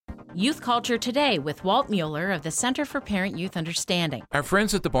Youth Culture Today with Walt Mueller of the Center for Parent-Youth Understanding. Our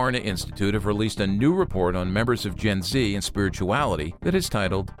friends at the Barna Institute have released a new report on members of Gen Z and spirituality that is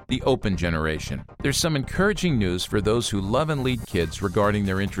titled The Open Generation. There's some encouraging news for those who love and lead kids regarding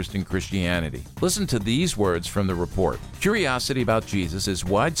their interest in Christianity. Listen to these words from the report. Curiosity about Jesus is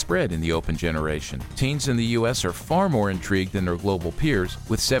widespread in the open generation. Teens in the U.S. are far more intrigued than their global peers,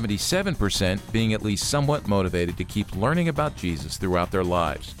 with 77% being at least somewhat motivated to keep learning about Jesus throughout their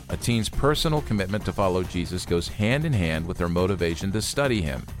lives. A teen's personal commitment to follow Jesus goes hand in hand with their motivation to study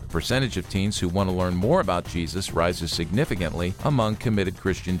him. The percentage of teens who want to learn more about Jesus rises significantly among committed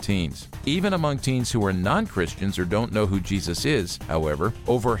Christian teens. Even among teens who are non-Christians or don't know who Jesus is, however,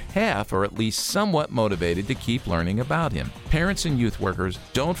 over half are at least somewhat motivated to keep learning about him. Parents and youth workers,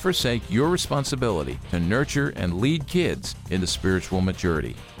 don't forsake your responsibility to nurture and lead kids into spiritual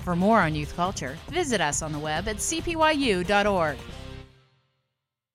maturity. For more on youth culture, visit us on the web at cpyu.org.